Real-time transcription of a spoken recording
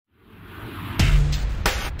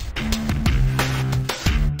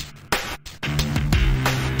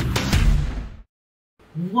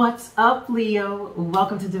What's up, Leo?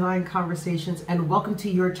 Welcome to Divine Conversations and welcome to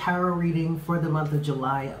your tarot reading for the month of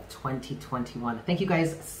July of 2021. Thank you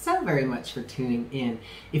guys so very much for tuning in.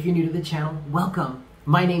 If you're new to the channel, welcome.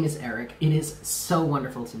 My name is Eric. It is so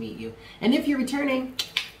wonderful to meet you. And if you're returning,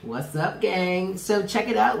 what's up, gang? So check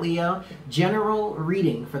it out, Leo. General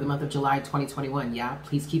reading for the month of July 2021. Yeah,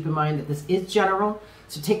 please keep in mind that this is general.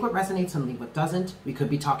 So take what resonates and leave what doesn't. We could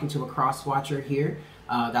be talking to a cross-watcher here.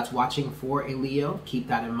 That's watching for a Leo. Keep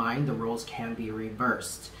that in mind. The roles can be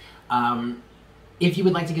reversed. If you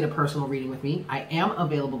would like to get a personal reading with me, I am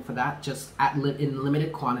available for that, just in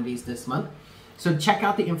limited quantities this month. So check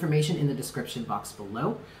out the information in the description box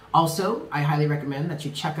below. Also, I highly recommend that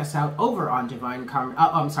you check us out over on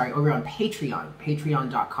over on Patreon,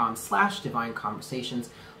 patreon.com/Divine Conversations.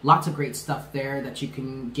 Lots of great stuff there that you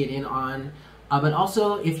can get in on. But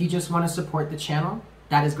also, if you just want to support the channel,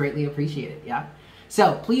 that is greatly appreciated, yeah?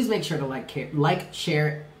 So please make sure to like,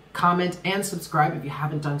 share, comment, and subscribe if you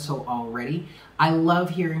haven't done so already. I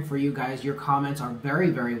love hearing from you guys. Your comments are very,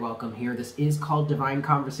 very welcome here. This is called Divine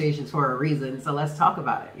Conversations for a reason, so let's talk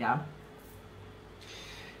about it, yeah?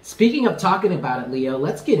 Speaking of talking about it, Leo,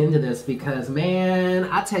 let's get into this because, man,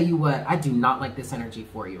 I tell you what, I do not like this energy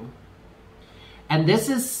for you. And this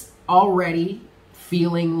is already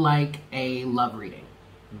feeling like a love reading.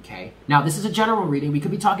 Okay, now this is a general reading. We could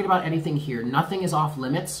be talking about anything here. Nothing is off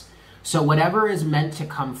limits. So whatever is meant to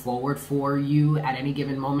come forward for you at any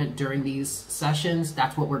given moment during these sessions,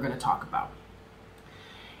 that's what we're going to talk about.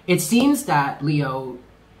 It seems that, Leo,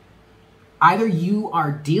 either you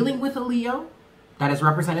are dealing with a Leo that is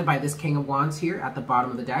represented by this King of Wands here at the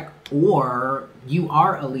bottom of the deck, or you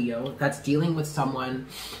are a Leo that's dealing with someone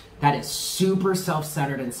that is super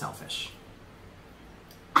self-centered and selfish.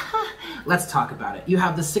 Let's talk about it. You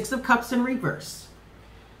have the Six of Cups in reverse,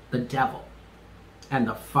 the Devil, and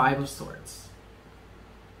the Five of Swords.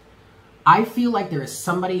 I feel like there is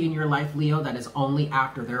somebody in your life, Leo, that is only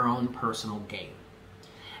after their own personal gain.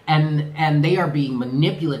 And they are being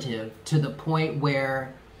manipulative to the point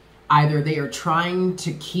where either they are trying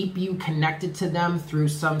to keep you connected to them through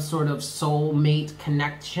some sort of soulmate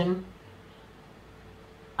connection.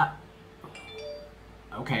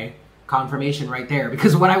 Okay. Confirmation right there,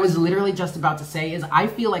 because what I was literally just about to say is I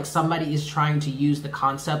feel like somebody is trying to use the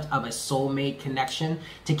concept of a soulmate connection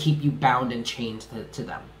to keep you bound and chained to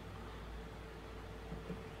them.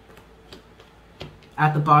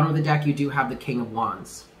 At the bottom of the deck, you do have the King of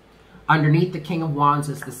Wands. Underneath the King of Wands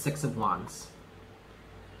is the Six of Wands.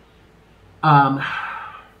 And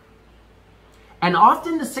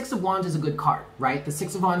often the Six of Wands is a good card, right? The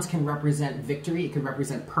Six of Wands can represent victory. It can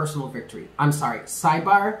represent personal victory. I'm sorry,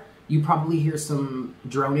 sidebar. You probably hear some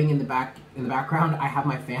droning in the background. I have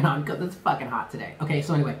my fan on because it's fucking hot today. Okay,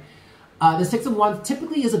 so anyway, the Six of Wands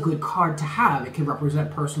typically is a good card to have. It can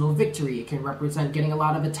represent personal victory. It can represent getting a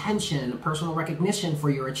lot of attention, personal recognition for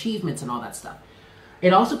your achievements and all that stuff.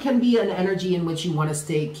 It also can be an energy in which you want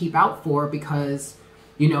to keep out for because,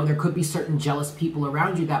 you know, there could be certain jealous people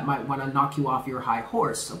around you that might want to knock you off your high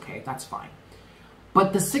horse. Okay, that's fine.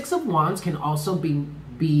 But the Six of Wands can also be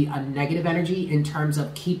a negative energy in terms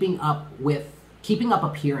of keeping up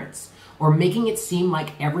appearance or making it seem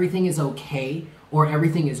like everything is okay or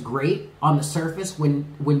everything is great on the surface when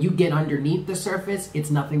you get underneath the surface,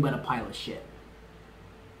 it's nothing but a pile of shit.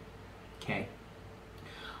 Okay.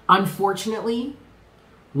 Unfortunately,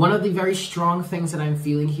 one of the very strong things that I'm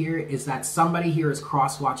feeling here is that somebody here is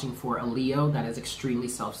cross-watching for a Leo that is extremely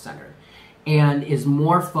self-centered and is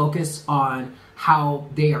more focused on how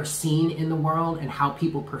they are seen in the world and how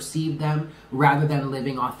people perceive them rather than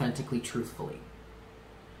living authentically, truthfully.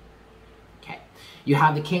 Okay, you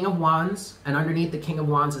have the King of Wands, and underneath the King of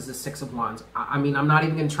Wands is the Six of Wands. I mean, I'm not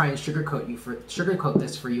even going to try and sugarcoat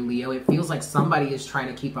this for you, Leo. It feels like somebody is trying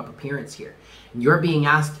to keep up appearance here. And you're being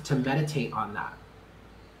asked to meditate on that.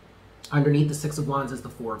 Underneath the Six of Wands is the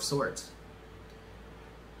Four of Swords.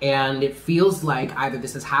 And it feels like either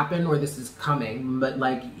this has happened or this is coming, but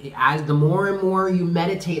like as the more and more you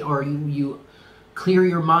meditate or you clear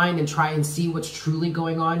your mind and try and see what's truly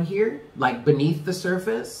going on here, like beneath the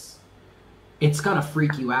surface, it's gonna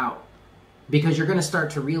freak you out because you're gonna start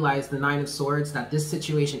to realize the Nine of Swords that this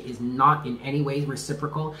situation is not in any way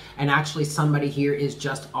reciprocal, and actually somebody here is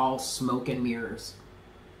just all smoke and mirrors.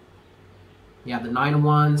 Yeah, the Nine of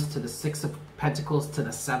Wands to the Six of Pentacles to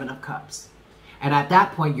the Seven of Cups. And at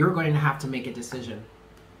that point, you're going to have to make a decision.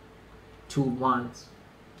 Two of Wands.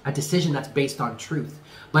 a decision that's based on truth.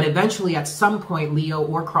 But eventually, at some point, Leo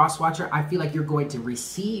or cross-watcher, I feel like you're going to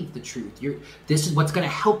receive the truth. This is what's going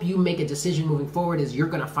to help you make a decision moving forward, is you're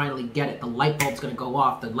going to finally get it. The light bulb's going to go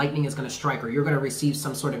off. The lightning is going to strike, or you're going to receive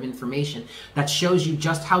some sort of information that shows you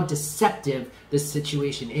just how deceptive this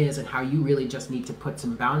situation is and how you really just need to put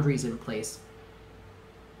some boundaries in place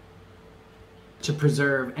to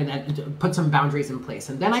preserve and put some boundaries in place.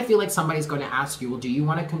 And then I feel like somebody's going to ask you, well, do you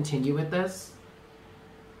want to continue with this?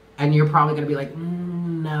 And you're probably going to be like,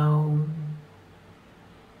 no.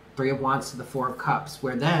 3 of Wands to the 4 of Cups,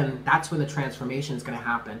 where then that's when the transformation is going to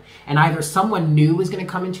happen. And either someone new is going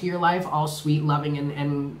to come into your life, all sweet, loving,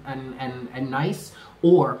 and nice,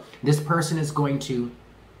 or this person is going to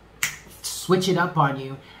switch it up on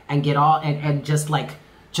you and get all and just like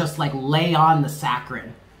lay on the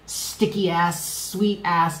saccharine. Sticky ass, sweet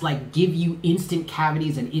ass, like give you instant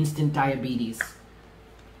cavities and instant diabetes.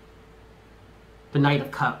 The Knight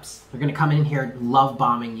of Cups. They're going to come in here love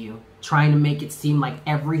bombing you, trying to make it seem like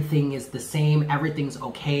everything is the same, everything's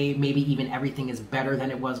okay, maybe even everything is better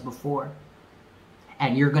than it was before.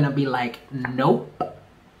 And you're going to be like, nope,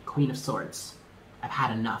 Queen of Swords. I've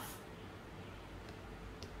had enough.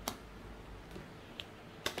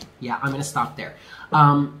 Yeah, I'm going to stop there.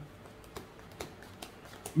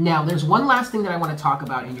 Now, there's one last thing that I want to talk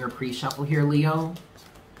about in your pre-shuffle here, Leo,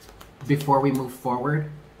 before we move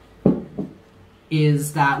forward.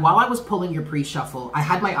 Is that while I was pulling your pre-shuffle, I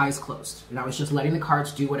had my eyes closed and I was just letting the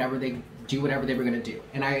cards do whatever they were going to do.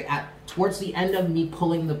 And towards the end of me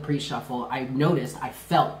pulling the pre-shuffle, I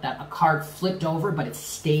felt that a card flipped over, but it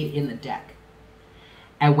stayed in the deck.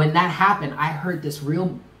 And when that happened, I heard this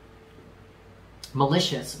real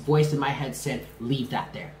malicious voice in my head said, leave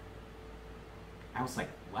that there. I was like,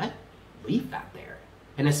 what? Leave that there?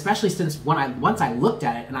 And especially since once I looked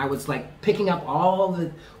at it and I was like picking up all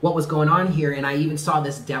what was going on here, and I even saw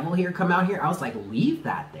this devil here come out here, I was like, leave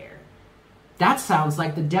that there. That sounds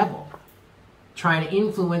like the devil trying to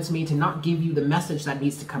influence me to not give you the message that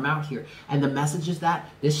needs to come out here. And the message is that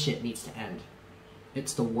this shit needs to end.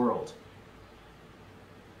 It's the world.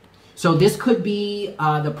 So this could be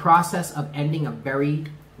the process of ending a very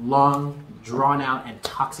long, drawn out, and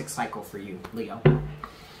toxic cycle for you, Leo.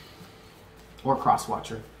 Or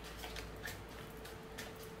cross-watcher.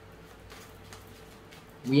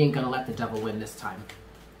 We ain't gonna let the devil win this time.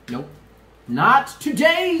 Nope. Not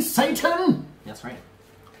today, Satan! That's right.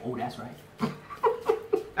 Oh, that's right.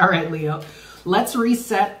 All right, Leo. Let's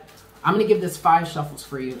reset. I'm gonna give this 5 shuffles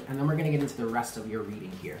for you, and then we're gonna get into the rest of your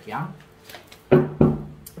reading here, yeah?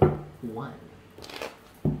 1.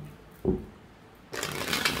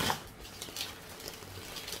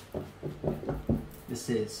 This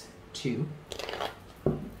is 2.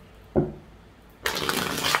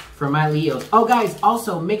 For my Leos. Oh, guys,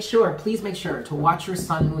 also please make sure to watch your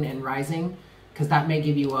sun, moon, and rising, because that may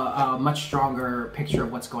give you a much stronger picture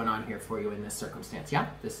of what's going on here for you in this circumstance. Yeah,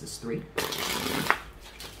 this is 3.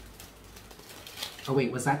 Oh,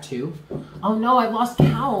 wait, was that 2? Oh, no, I lost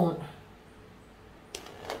count.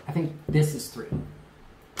 I think this is 3.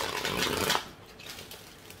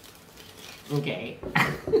 Okay.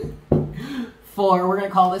 4, we're going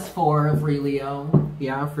to call this 4 for you, Leo.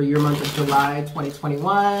 Yeah, for your month of July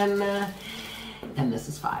 2021. And this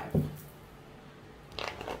is 5.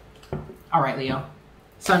 All right, Leo.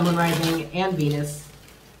 Sun, Moon, Rising, and Venus.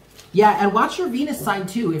 Yeah, and watch your Venus sign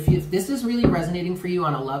too. If this is really resonating for you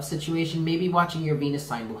on a love situation, maybe watching your Venus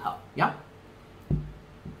sign will help. Yeah?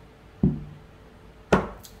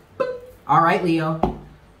 All right, Leo.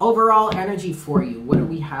 Overall energy for you. What do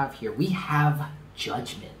we have here? We have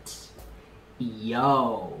Judgment.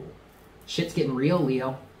 Yo. Shit's getting real,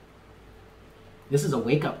 Leo. This is a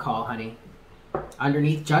wake-up call, honey.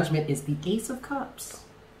 Underneath Judgment is the Ace of Cups.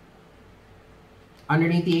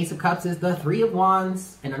 Underneath the Ace of Cups is the 3 of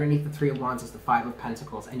Wands. And underneath the 3 of Wands is the 5 of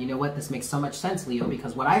Pentacles. And you know what? This makes so much sense, Leo,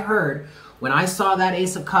 because what I heard when I saw that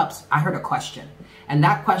Ace of Cups, I heard a question. And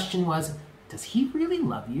that question was, does he really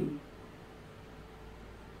love you?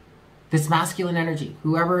 This masculine energy,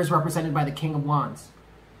 whoever is represented by the King of Wands.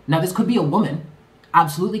 Now, this could be a woman,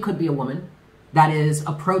 absolutely could be a woman, that is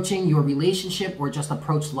approaching your relationship or just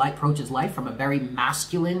approaches life from a very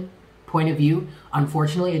masculine point of view.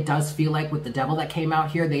 Unfortunately, it does feel like with the devil that came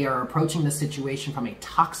out here, they are approaching the situation from a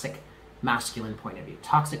toxic masculine point of view,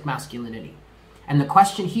 toxic masculinity. And the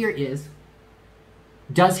question here is,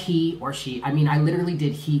 does he or she, I mean, I literally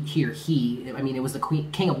did he, I mean, it was the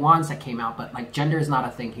King of Wands that came out, but like gender is not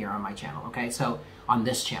a thing here on my channel, okay? So on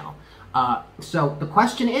this channel. So the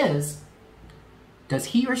question is, does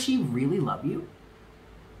he or she really love you?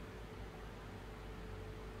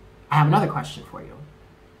 I have another question for you.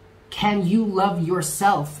 Can you love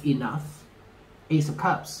yourself enough, Ace of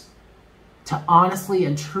Cups, to honestly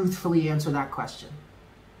and truthfully answer that question?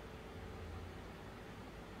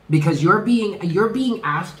 Because you're being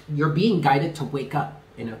guided to wake up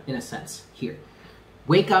in a sense here.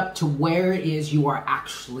 Wake up to where it is you are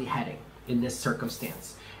actually heading in this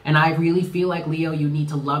circumstance. And I really feel like, Leo, you need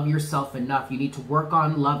to love yourself enough. You need to work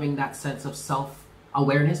on loving that sense of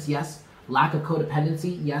self-awareness, yes. Lack of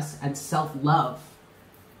codependency, yes. And self-love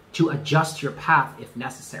to adjust your path if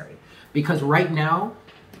necessary. Because right now,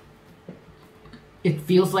 it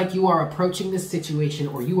feels like you are approaching this situation,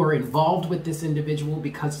 or you are involved with this individual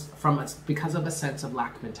because of a sense of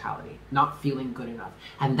lack mentality, not feeling good enough.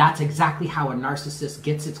 And that's exactly how a narcissist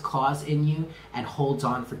gets its claws in you and holds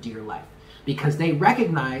on for dear life. Because they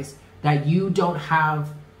recognize that you don't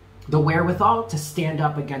have the wherewithal to stand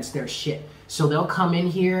up against their shit. So they'll come in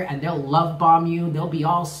here and they'll love bomb you. They'll be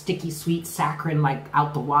all sticky, sweet, saccharine, like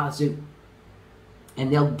out the wazoo.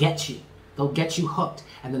 And they'll get you. They'll get you hooked,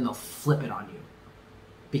 and then they'll flip it on you.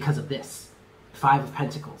 Because of this, 5 of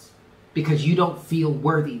Pentacles. Because you don't feel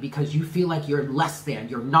worthy, because you feel like you're less than,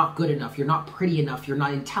 you're not good enough, you're not pretty enough, you're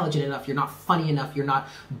not intelligent enough, you're not funny enough, you're not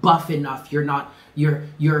buff enough, you're not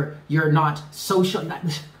social.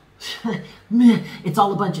 It's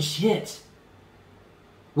all a bunch of shit.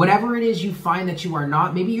 Whatever it is you find that you are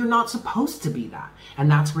not, maybe you're not supposed to be that. And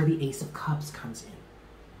that's where the Ace of Cups comes in.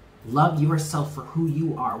 Love yourself for who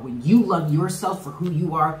you are. When you love yourself for who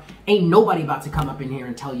you are, ain't nobody about to come up in here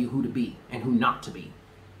and tell you who to be and who not to be.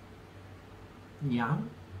 Yeah?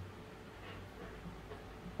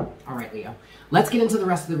 All right, Leo. Let's get into the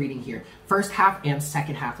rest of the reading here. First half and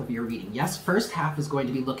second half of your reading. Yes, first half is going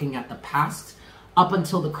to be looking at the past up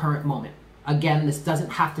until the current moment. Again, this doesn't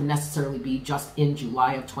have to necessarily be just in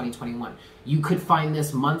July of 2021. You could find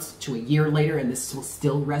this months to a year later, and this will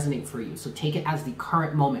still resonate for you. So take it as the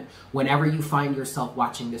current moment whenever you find yourself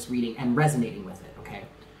watching this reading and resonating with it, okay?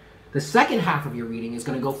 The second half of your reading is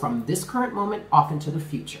going to go from this current moment off into the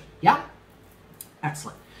future. Yeah?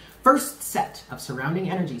 Excellent. First set of surrounding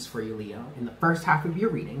energies for you, Leo. In the first half of your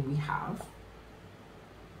reading, we have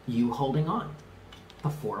you holding on. The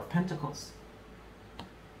 4 of Pentacles.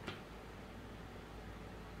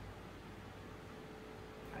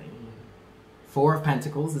 Four of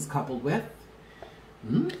Pentacles is coupled with,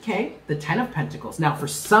 okay, the 10 of Pentacles. Now, for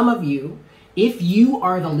some of you, if you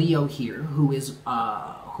are the Leo here who is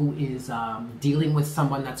dealing with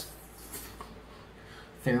someone that's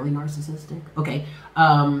fairly narcissistic, okay,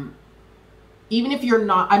 even if you're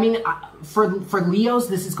not, I mean, for Leos,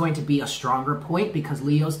 this is going to be a stronger point because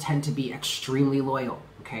Leos tend to be extremely loyal,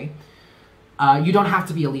 okay? You don't have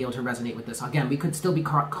to be a Leo to resonate with this. Again, we could still be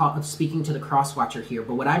speaking to the cross-watcher here,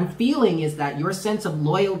 but what I'm feeling is that your sense of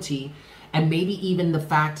loyalty, and maybe even the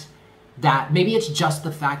fact that, maybe it's just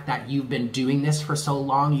the fact that you've been doing this for so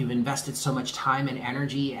long, you've invested so much time and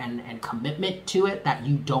energy and commitment to it that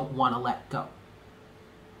you don't want to let go.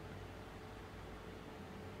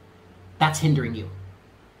 That's hindering you.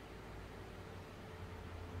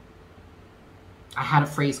 I had a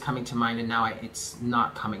phrase coming to mind and now it's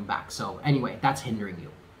not coming back. So anyway, that's hindering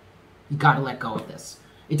you. You got to let go of this.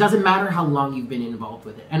 It doesn't matter how long you've been involved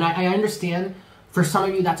with it. And I understand for some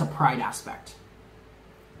of you that's a pride aspect.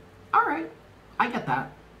 All right, I get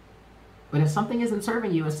that. But if something isn't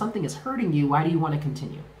serving you, if something is hurting you, why do you want to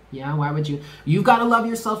continue? Yeah, why would you? You've got to love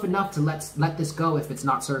yourself enough to let this go if it's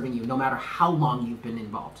not serving you, no matter how long you've been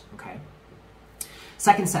involved, okay?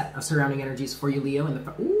 Second set of surrounding energies for you, Leo. In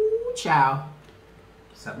the ooh, ciao.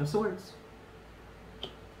 7 of Swords.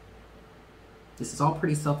 This is all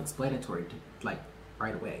pretty self-explanatory, like,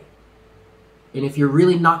 right away. And if you're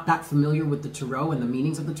really not that familiar with the Tarot and the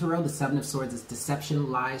meanings of the Tarot, the 7 of Swords is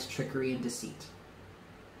deception, lies, trickery, and deceit.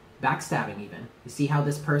 Backstabbing, even. You see how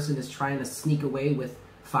this person is trying to sneak away with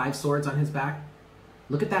 5 swords on his back?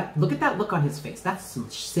 Look at that look on his face. That's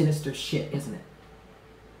some sinister shit, isn't it?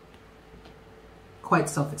 Quite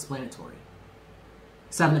self-explanatory.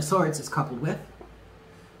 7 of Swords is coupled with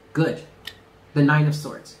good. The 9 of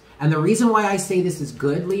Swords. And the reason why I say this is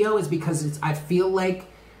good, Leo, is because I feel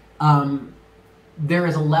like there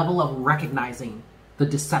is a level of recognizing the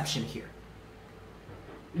deception here.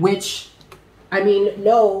 Which, I mean,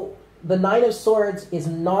 no, the 9 of Swords is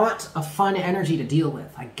not a fun energy to deal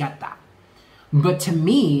with. I get that. But to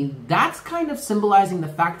me, that's kind of symbolizing the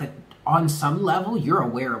fact that on some level, you're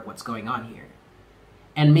aware of what's going on here.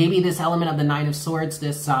 And maybe this element of the 9 of Swords,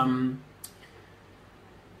 this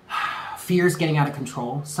fears getting out of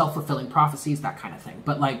control, self-fulfilling prophecies, that kind of thing.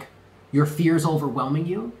 But like your fears overwhelming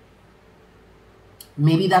you,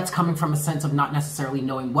 maybe that's coming from a sense of not necessarily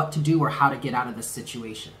knowing what to do or how to get out of this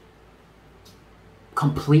situation.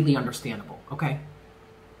 Completely understandable, okay?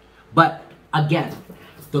 But again,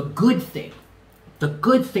 the good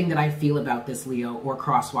thing that I feel about this Leo or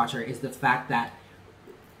cross watcher is the fact that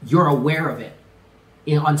you're aware of it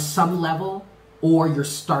on some level, or you're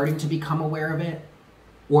starting to become aware of it,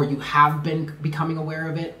 or you have been becoming aware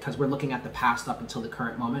of it, because we're looking at the past up until the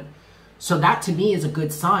current moment. So that to me is a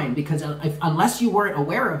good sign, because unless you weren't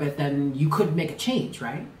aware of it, then you couldn't make a change,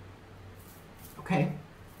 right? Okay.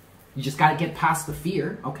 You just got to get past the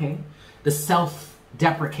fear, okay? The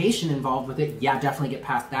self-deprecation involved with it, yeah, definitely get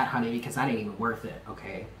past that, honey, because that ain't even worth it,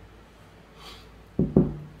 okay?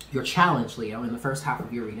 Your challenge, Leo, in the first half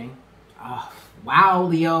of your reading. Wow,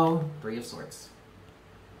 Leo. 3 of Swords.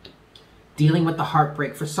 Dealing with the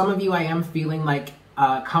heartbreak. For some of you, I am feeling like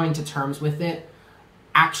coming to terms with it,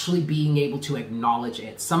 actually being able to acknowledge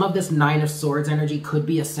it. Some of this 9 of Swords energy could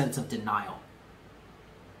be a sense of denial.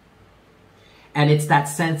 And it's that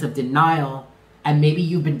sense of denial, and maybe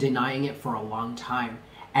you've been denying it for a long time.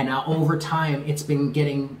 And now over time, it's been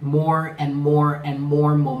getting more and more and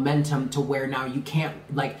more momentum to where now you can't,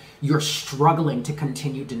 like, you're struggling to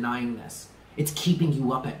continue denying this. It's keeping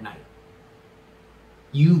you up at night.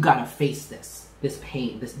 You gotta face this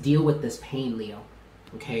pain, deal with this pain, Leo,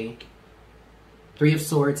 okay? 3 of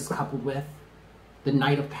Swords is coupled with the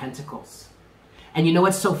Knight of Pentacles. And you know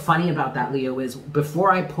what's so funny about that, Leo, is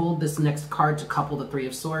before I pulled this next card to couple the 3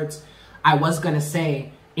 of Swords, I was going to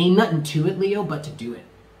say, ain't nothing to it, Leo, but to do it.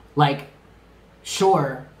 Like,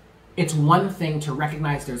 sure, it's one thing to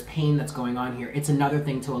recognize there's pain that's going on here. It's another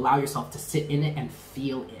thing to allow yourself to sit in it and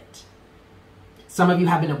feel it. Some of you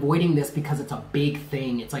have been avoiding this because it's a big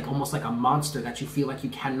thing. It's like almost like a monster that you feel like you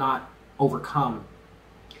cannot overcome.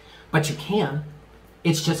 But you can.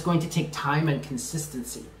 It's just going to take time and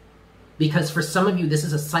consistency. Because for some of you, this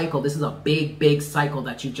is a cycle. This is a big, big cycle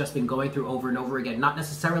that you've just been going through over and over again. Not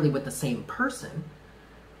necessarily with the same person,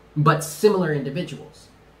 but similar individuals.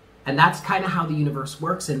 And that's kind of how the universe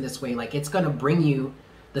works in this way. Like, it's going to bring you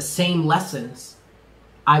the same lessons,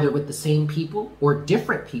 either with the same people or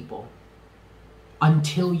different people,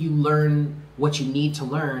 until you learn what you need to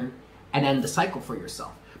learn and end the cycle for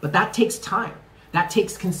yourself. But that takes time. That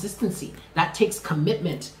takes consistency. That takes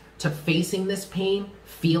commitment to facing this pain,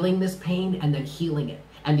 feeling this pain, and then healing it.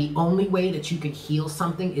 And the only way that you can heal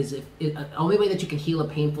something is only way that you can heal a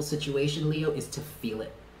painful situation, Leo, is to feel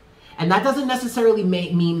it. And that doesn't necessarily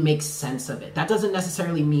mean make sense of it. That doesn't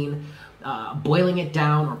necessarily mean boiling it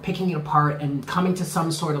down or picking it apart and coming to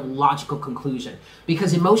some sort of logical conclusion.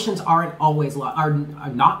 Because emotions aren't always are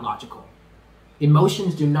not logical.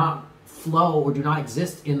 Emotions do not flow or do not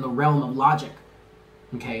exist in the realm of logic.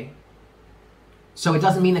 Okay? So it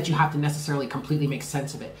doesn't mean that you have to necessarily completely make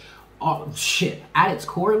sense of it. Oh, shit. At its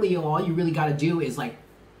core, Leo, all you really got to do is, like,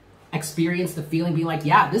 experience the feeling, be like,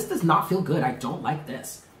 yeah, this does not feel good. I don't like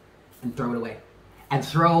this. And throw it away. And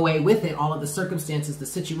throw away with it all of the circumstances, the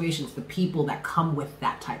situations, the people that come with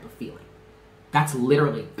that type of feeling. That's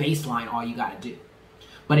literally baseline all you got to do.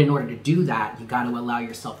 But in order to do that, you got to allow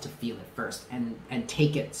yourself to feel it first and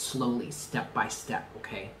take it slowly, step by step,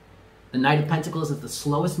 okay? The Knight of Pentacles is the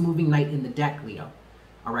slowest moving knight in the deck, Leo.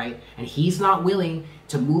 All right? And he's not willing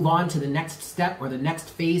to move on to the next step or the next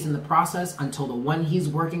phase in the process until the one he's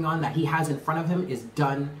working on that he has in front of him is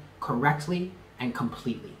done correctly and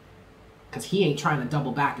completely. Because he ain't trying to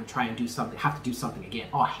double back and try and do something, have to do something again.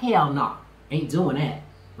 Oh, hell no. Ain't doing that,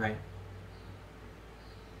 right?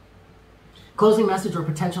 Closing message or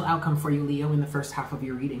potential outcome for you, Leo, in the first half of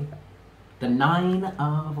your reading. The 9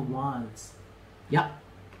 of Wands. Yep.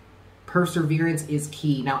 Perseverance is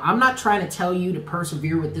key. Now, I'm not trying to tell you to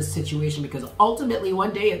persevere with this situation because ultimately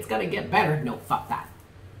one day it's going to get better. No, fuck that.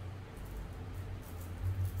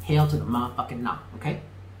 Hail to the motherfucking nah, okay?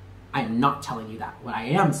 I am not telling you that. What I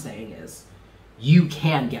am saying is you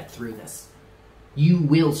can get through this. You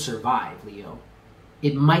will survive, Leo.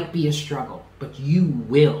 It might be a struggle, but you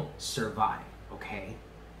will survive, okay?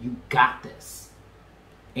 You got this.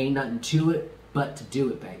 Ain't nothing to it but to do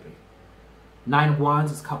it, baby. 9 of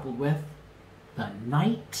Wands is coupled with the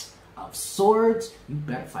Knight of Swords. You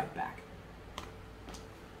better fight back.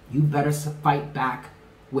 You better fight back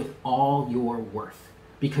with all your worth.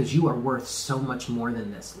 Because you are worth so much more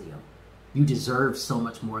than this, Leo. You deserve so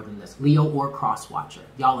much more than this. Leo or Crosswatcher.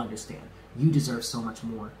 Y'all understand. You deserve so much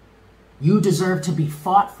more. You deserve to be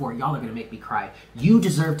fought for. Y'all are going to make me cry. You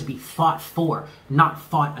deserve to be fought for, not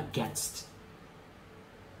fought against.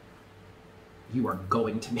 You are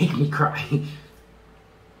going to make me cry.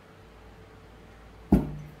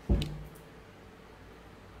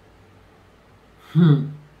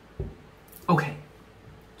 Okay.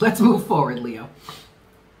 Let's move forward, Leo.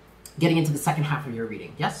 Getting into the second half of your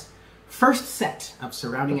reading. Yes? first set of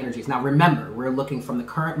surrounding energies. Now remember, we're looking from the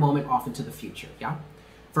current moment off into the future, yeah?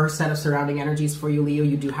 First set of surrounding energies for you, Leo,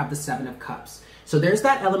 you do have the Seven of Cups. So there's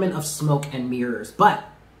that element of smoke and mirrors, but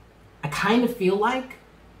I kind of feel like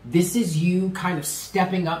this is you kind of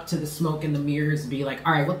stepping up to the smoke and the mirrors and be like,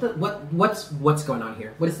 all right, what's going on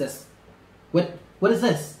here? What is this? What is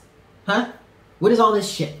this? Huh? What is all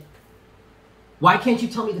this shit? Why can't you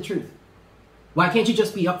tell me the truth? Why can't you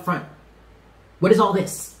just be upfront? What is all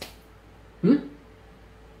this?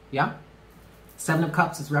 Yeah? Seven of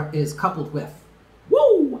Cups is coupled with,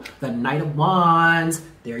 woo, the Knight of Wands.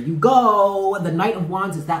 There you go. The Knight of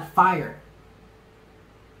Wands is that fire.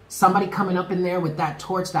 Somebody coming up in there with that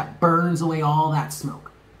torch that burns away all that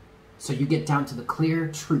smoke. So you get down to the clear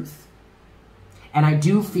truth. And I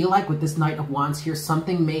do feel like with this Knight of Wands here,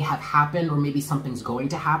 something may have happened, or maybe something's going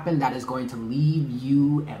to happen that is going to leave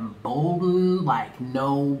you emboldened like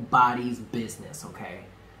nobody's business, okay?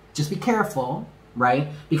 Just be careful, right?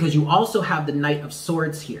 Because you also have the Knight of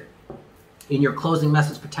Swords here in your closing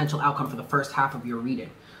message, potential outcome for the first half of your reading,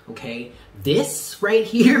 okay? This right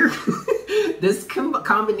here, this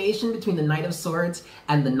combination between the Knight of Swords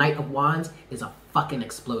and the Knight of Wands is a fucking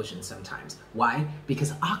explosion sometimes. Why?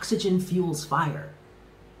 Because oxygen fuels fire.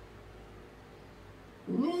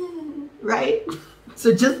 Right?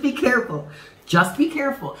 So just be careful. Just be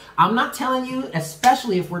careful. I'm not telling you,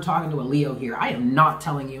 especially if we're talking to a Leo here, I am not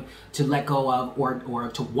telling you to let go of or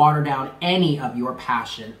to water down any of your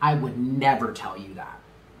passion. I would never tell you that.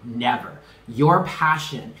 Never. Your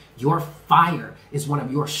passion, your fire is one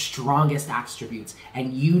of your strongest attributes,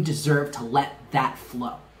 and you deserve to let that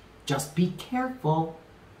flow. Just be careful,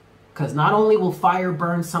 because not only will fire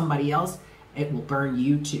burn somebody else, it will burn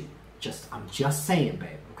you too. I'm just saying,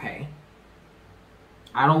 babe, okay?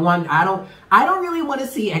 I don't really want to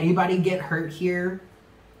see anybody get hurt here.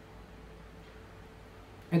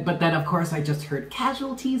 But then, of course, I just heard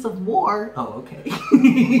casualties of war. Oh, okay.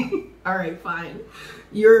 All right, fine.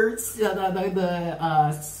 Your second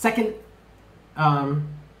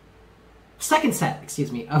set,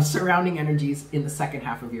 excuse me, of surrounding energies in the second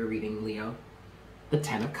half of your reading, Leo. The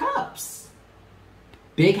Ten of Cups.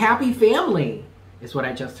 Big happy family is what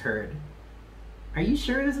I just heard. Are you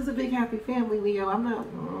sure this is a big happy family, Leo? I'm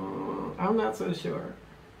not so sure.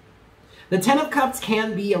 The Ten of Cups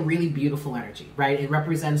can be a really beautiful energy, right? It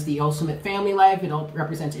represents the ultimate family life. It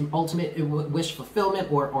represents ultimate wish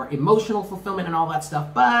fulfillment or emotional fulfillment and all that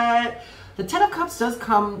stuff. But the Ten of Cups does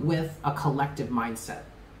come with a collective mindset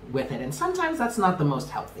with it. And sometimes that's not the most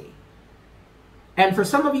healthy. And for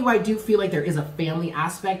some of you, I do feel like there is a family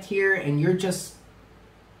aspect here, and you're just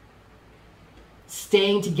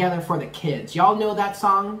staying together for the kids. Y'all know that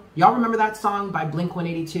song? Y'all remember that song by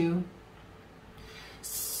Blink-182?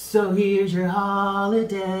 So here's your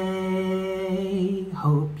holiday.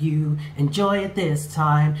 Hope you enjoy it this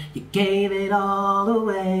time. You gave it all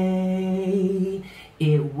away.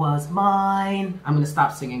 It was mine. I'm going to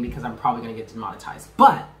stop singing because I'm probably going to get demonetized.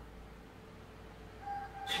 But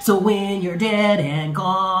so when you're dead and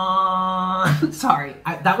gone. Sorry,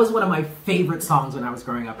 that was one of my favorite songs when I was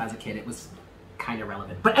growing up as a kid. It was kind of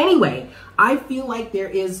relevant. But anyway, I feel like there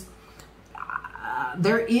is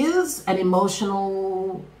an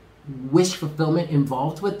emotional wish fulfillment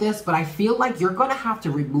involved with this, but I feel like you're going to have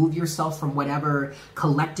to remove yourself from whatever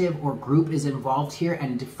collective or group is involved here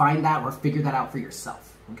and define that or figure that out for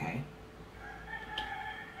yourself, okay?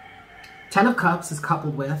 Ten of Cups is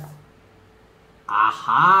coupled with,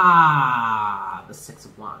 aha, the Six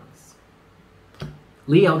of Wands.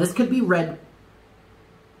 Leo, this could be read,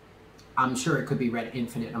 I'm sure it could be read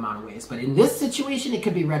infinite amount of ways, but in this situation, it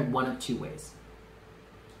could be read one of two ways.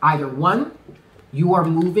 Either one, you are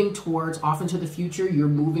moving towards, off into the future, you're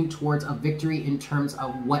moving towards a victory in terms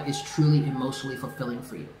of what is truly emotionally fulfilling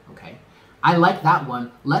for you, okay? I like that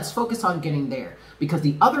one. Let's focus on getting there, because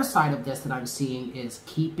the other side of this that I'm seeing is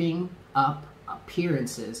keeping up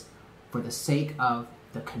appearances for the sake of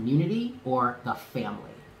the community or the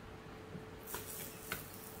family.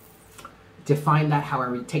 Define that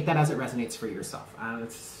however, take that as it resonates for yourself.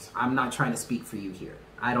 I'm not trying to speak for you here.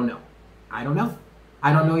 I don't know. I don't know.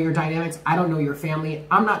 I don't know your dynamics. I don't know your family.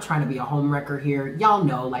 I'm not trying to be a homewrecker here. Y'all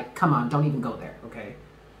know, like, come on, don't even go there, okay?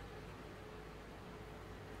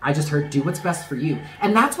 I just heard do what's best for you.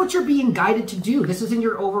 And that's what you're being guided to do. This is in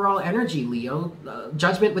your overall energy, Leo.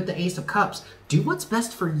 Judgment with the Ace of Cups. Do what's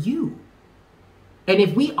best for you. And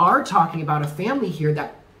if we are talking about a family here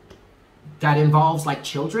that involves like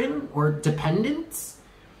children or dependents,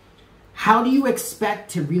 how do you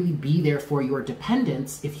expect to really be there for your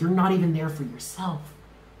dependents if you're not even there for yourself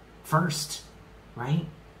first, right?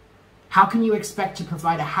 How can you expect to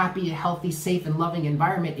provide a happy, healthy, safe, and loving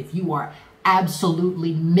environment if you are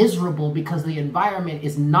absolutely miserable because the environment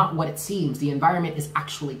is not what it seems? The environment is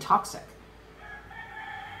actually toxic.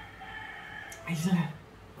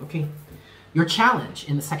 Okay. Your challenge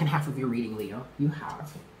in the second half of your reading, Leo, you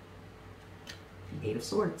have the Eight of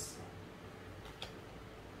Swords.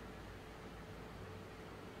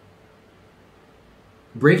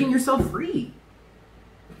 Breaking yourself free.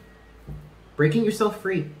 Breaking yourself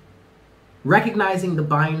free. Recognizing the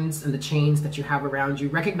binds and the chains that you have around you.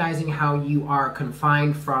 Recognizing how you are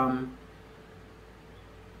confined from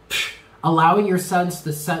allowing yourself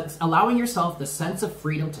the sense of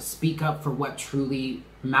freedom to speak up for what truly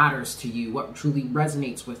matters to you, what truly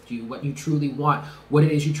resonates with you, what you truly want, what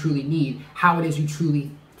it is you truly need, how it is you truly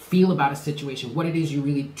feel about a situation, what it is you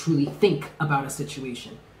really truly think about a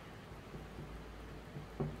situation.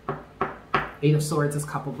 Eight of Swords is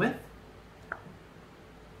coupled with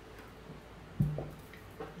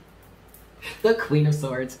the Queen of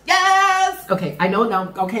Swords. Yes! Okay, I know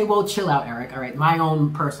now. Okay, well, chill out, Eric. All right, my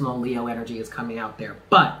own personal Leo energy is coming out there.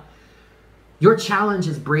 But your challenge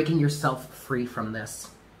is breaking yourself free from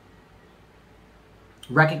this.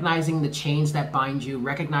 Recognizing the chains that bind you.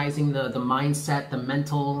 Recognizing the mindset, the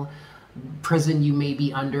mental prison you may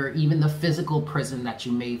be under. Even the physical prison that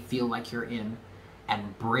you may feel like you're in.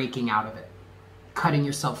 And breaking out of it. Cutting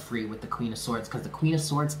yourself free with the Queen of Swords. Because the Queen of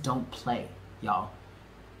Swords don't play, y'all.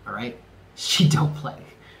 All right? She don't play.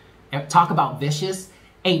 Talk about vicious.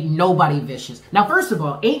 Ain't nobody vicious. Now, first of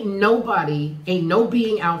all, ain't no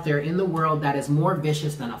being out there in the world that is more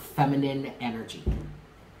vicious than a feminine energy.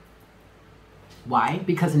 Why?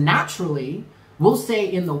 Because naturally, we'll say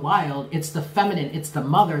in the wild, it's the feminine, it's the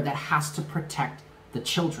mother that has to protect the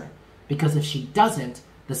children. Because if she doesn't,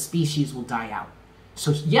 the species will die out.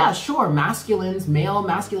 So yeah, sure, male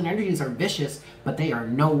masculine energies are vicious, but they are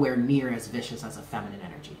nowhere near as vicious as a feminine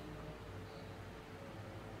energy.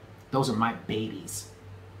 Those are my babies.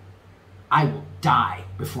 I will die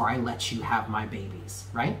before I let you have my babies,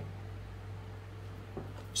 right?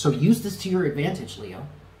 So use this to your advantage, Leo,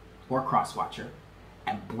 or Crosswatcher,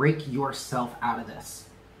 and break yourself out of this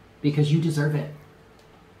because you deserve it.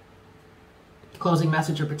 Closing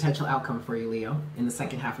message or potential outcome for you, Leo, in the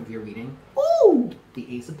second half of your reading. Ooh,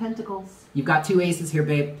 the Ace of Pentacles. You've got two aces here,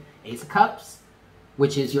 babe. Ace of Cups,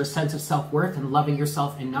 which is your sense of self-worth and loving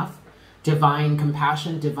yourself enough. Divine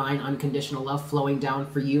compassion, divine unconditional love flowing down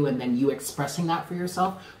for you, and then you expressing that for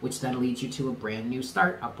yourself, which then leads you to a brand new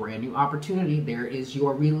start, a brand new opportunity. There is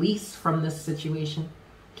your release from this situation.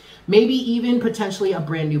 Maybe even potentially a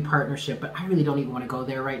brand new partnership, but I really don't even want to go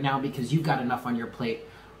there right now because you've got enough on your plate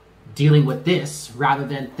dealing with this rather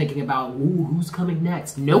than thinking about, ooh, who's coming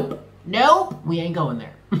next? Nope, nope, we ain't going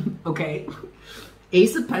there, okay?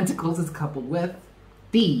 Ace of Pentacles is coupled with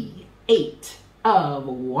the Eight of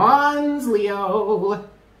Wands, Leo.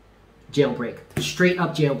 Jailbreak. Straight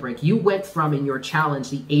up jailbreak. You went from, in your challenge,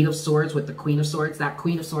 the Eight of Swords with the Queen of Swords. That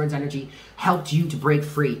Queen of Swords energy helped you to break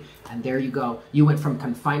free. And there you go. You went from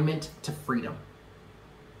confinement to freedom.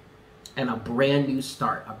 And a brand new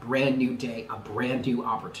start, a brand new day, a brand new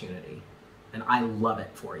opportunity. And I love it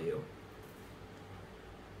for you.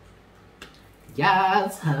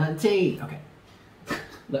 Yes, hunty. Okay.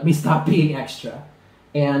 Let me stop being extra.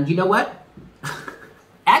 And you know what?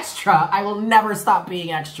 Extra? I will never stop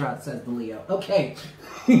being extra, says the Leo. Okay.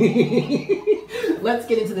 Let's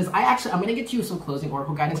get into this. I'm going to get you some closing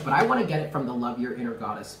oracle guidance, but I want to get it from the Love Your Inner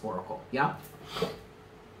Goddess Oracle. Yeah?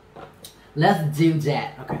 Let's do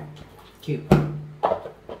that. Okay. Cute.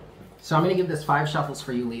 So I'm going to give this 5 shuffles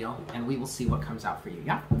for you, Leo, and we will see what comes out for you.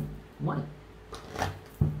 Yeah? 1.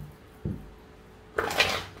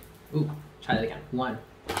 Ooh, try that again. 1.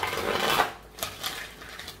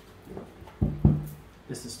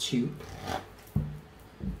 This is 2.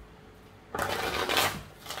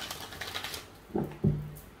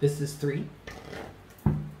 This is 3.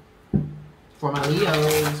 For my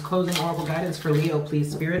Leos, closing oracle guidance for Leo,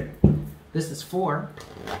 please, Spirit. This is 4.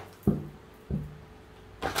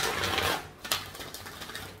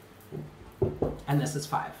 And this is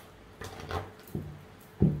 5.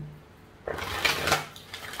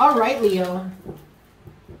 All right, Leo.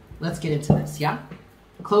 Let's get into this, yeah?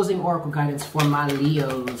 Closing oracle guidance for my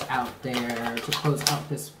Leos out there to close out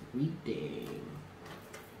this reading.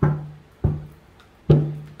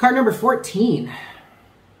 Card number 14.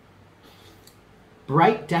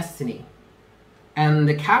 Bright Destiny. And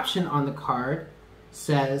the caption on the card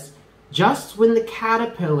says, just when the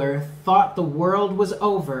caterpillar thought the world was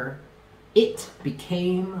over, it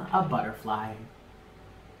became a butterfly.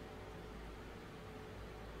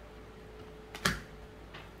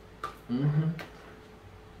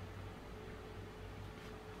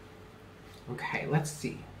 Okay, let's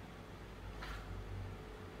see.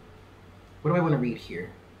 What do I want to read here?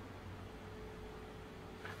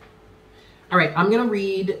 All right, I'm going to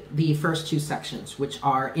read the first two sections, which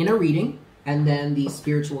are inner reading and then the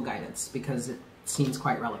spiritual guidance, because it seems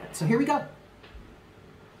quite relevant. So here we go.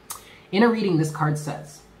 Inner reading, this card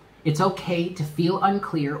says, it's okay to feel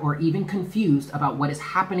unclear or even confused about what is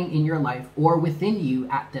happening in your life or within you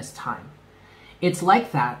at this time. It's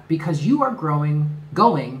like that because you are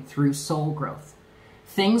going through soul growth.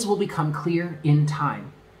 Things will become clear in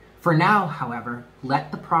time. For now, however,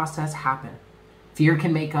 let the process happen. Fear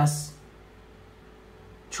can make us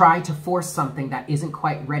try to force something that isn't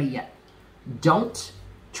quite ready yet. Don't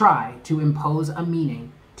try to impose a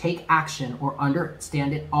meaning, take action, or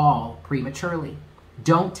understand it all prematurely.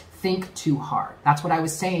 Don't think too hard. That's what I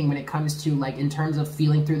was saying when it comes to, like, in terms of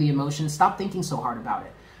feeling through the emotions. Stop thinking so hard about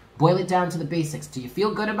it. Boil it down to the basics. Do you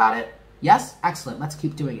feel good about it? Yes? Excellent. Let's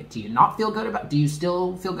keep doing it. Do you not feel good about it? Do you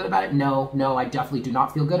still feel good about it? No, I definitely do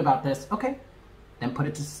not feel good about this. Okay. Then put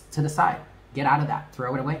it to the side. Get out of that.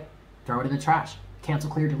 Throw it away. Throw it in the trash.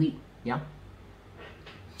 Cancel, clear, delete. Yeah?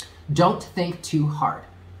 Don't think too hard.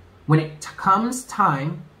 When it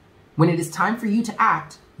is time for you to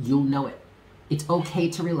act, you'll know it. It's okay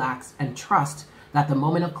to relax and trust that the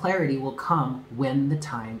moment of clarity will come when the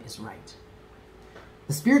time is right.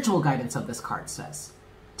 The spiritual guidance of this card says,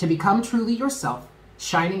 to become truly yourself,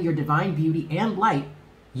 shining your divine beauty and light,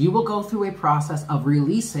 you will go through a process of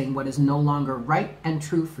releasing what is no longer right and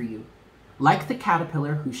true for you. Like the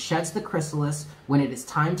caterpillar who sheds the chrysalis when it is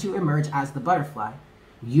time to emerge as the butterfly,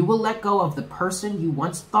 you will let go of the person you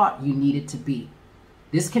once thought you needed to be.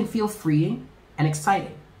 This can feel freeing and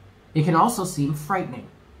exciting. It can also seem frightening.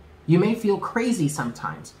 You may feel crazy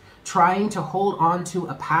sometimes, trying to hold on to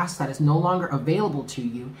a past that is no longer available to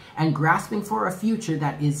you and grasping for a future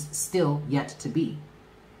that is still yet to be.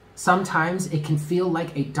 Sometimes it can feel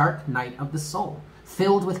like a dark night of the soul,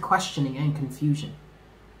 filled with questioning and confusion.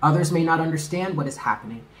 Others may not understand what is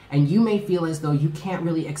happening, and you may feel as though you can't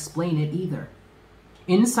really explain it either.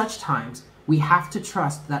 In such times, we have to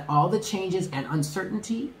trust that all the changes and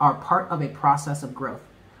uncertainty are part of a process of growth,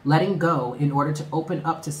 letting go in order to open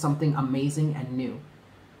up to something amazing and new.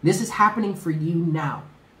 This is happening for you now.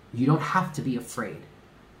 You don't have to be afraid.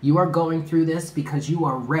 You are going through this because you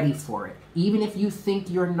are ready for it, even if you think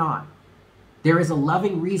you're not. There is a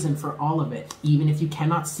loving reason for all of it, even if you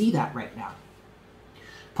cannot see that right now.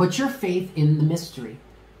 Put your faith in the mystery.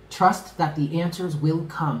 Trust that the answers will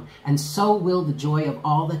come, and so will the joy of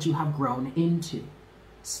all that you have grown into.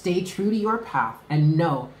 Stay true to your path and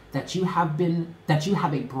know that you have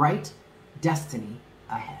a bright destiny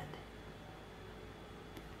ahead.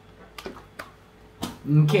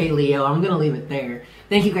 Okay, Leo, I'm going to leave it there.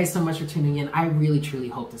 Thank you guys so much for tuning in. I really, truly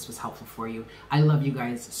hope this was helpful for you. I love you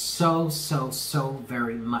guys so, so, so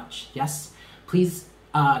very much. Yes? Please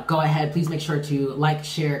go ahead. Please make sure to like,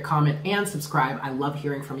 share, comment, and subscribe. I love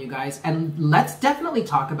hearing from you guys. And let's definitely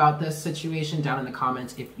talk about this situation down in the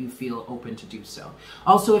comments if you feel open to do so.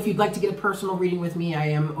 Also, if you'd like to get a personal reading with me, I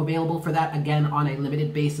am available for that again on a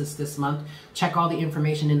limited basis this month. Check all the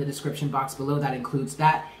information in the description box below. That includes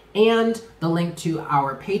that and the link to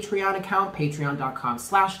our Patreon account,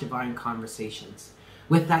 patreon.com/Divine Conversations.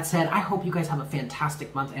 With that said, I hope you guys have a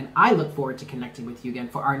fantastic month, and I look forward to connecting with you again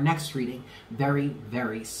for our next reading very,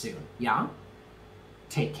 very soon. Yeah?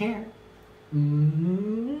 Take care.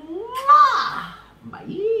 Bye.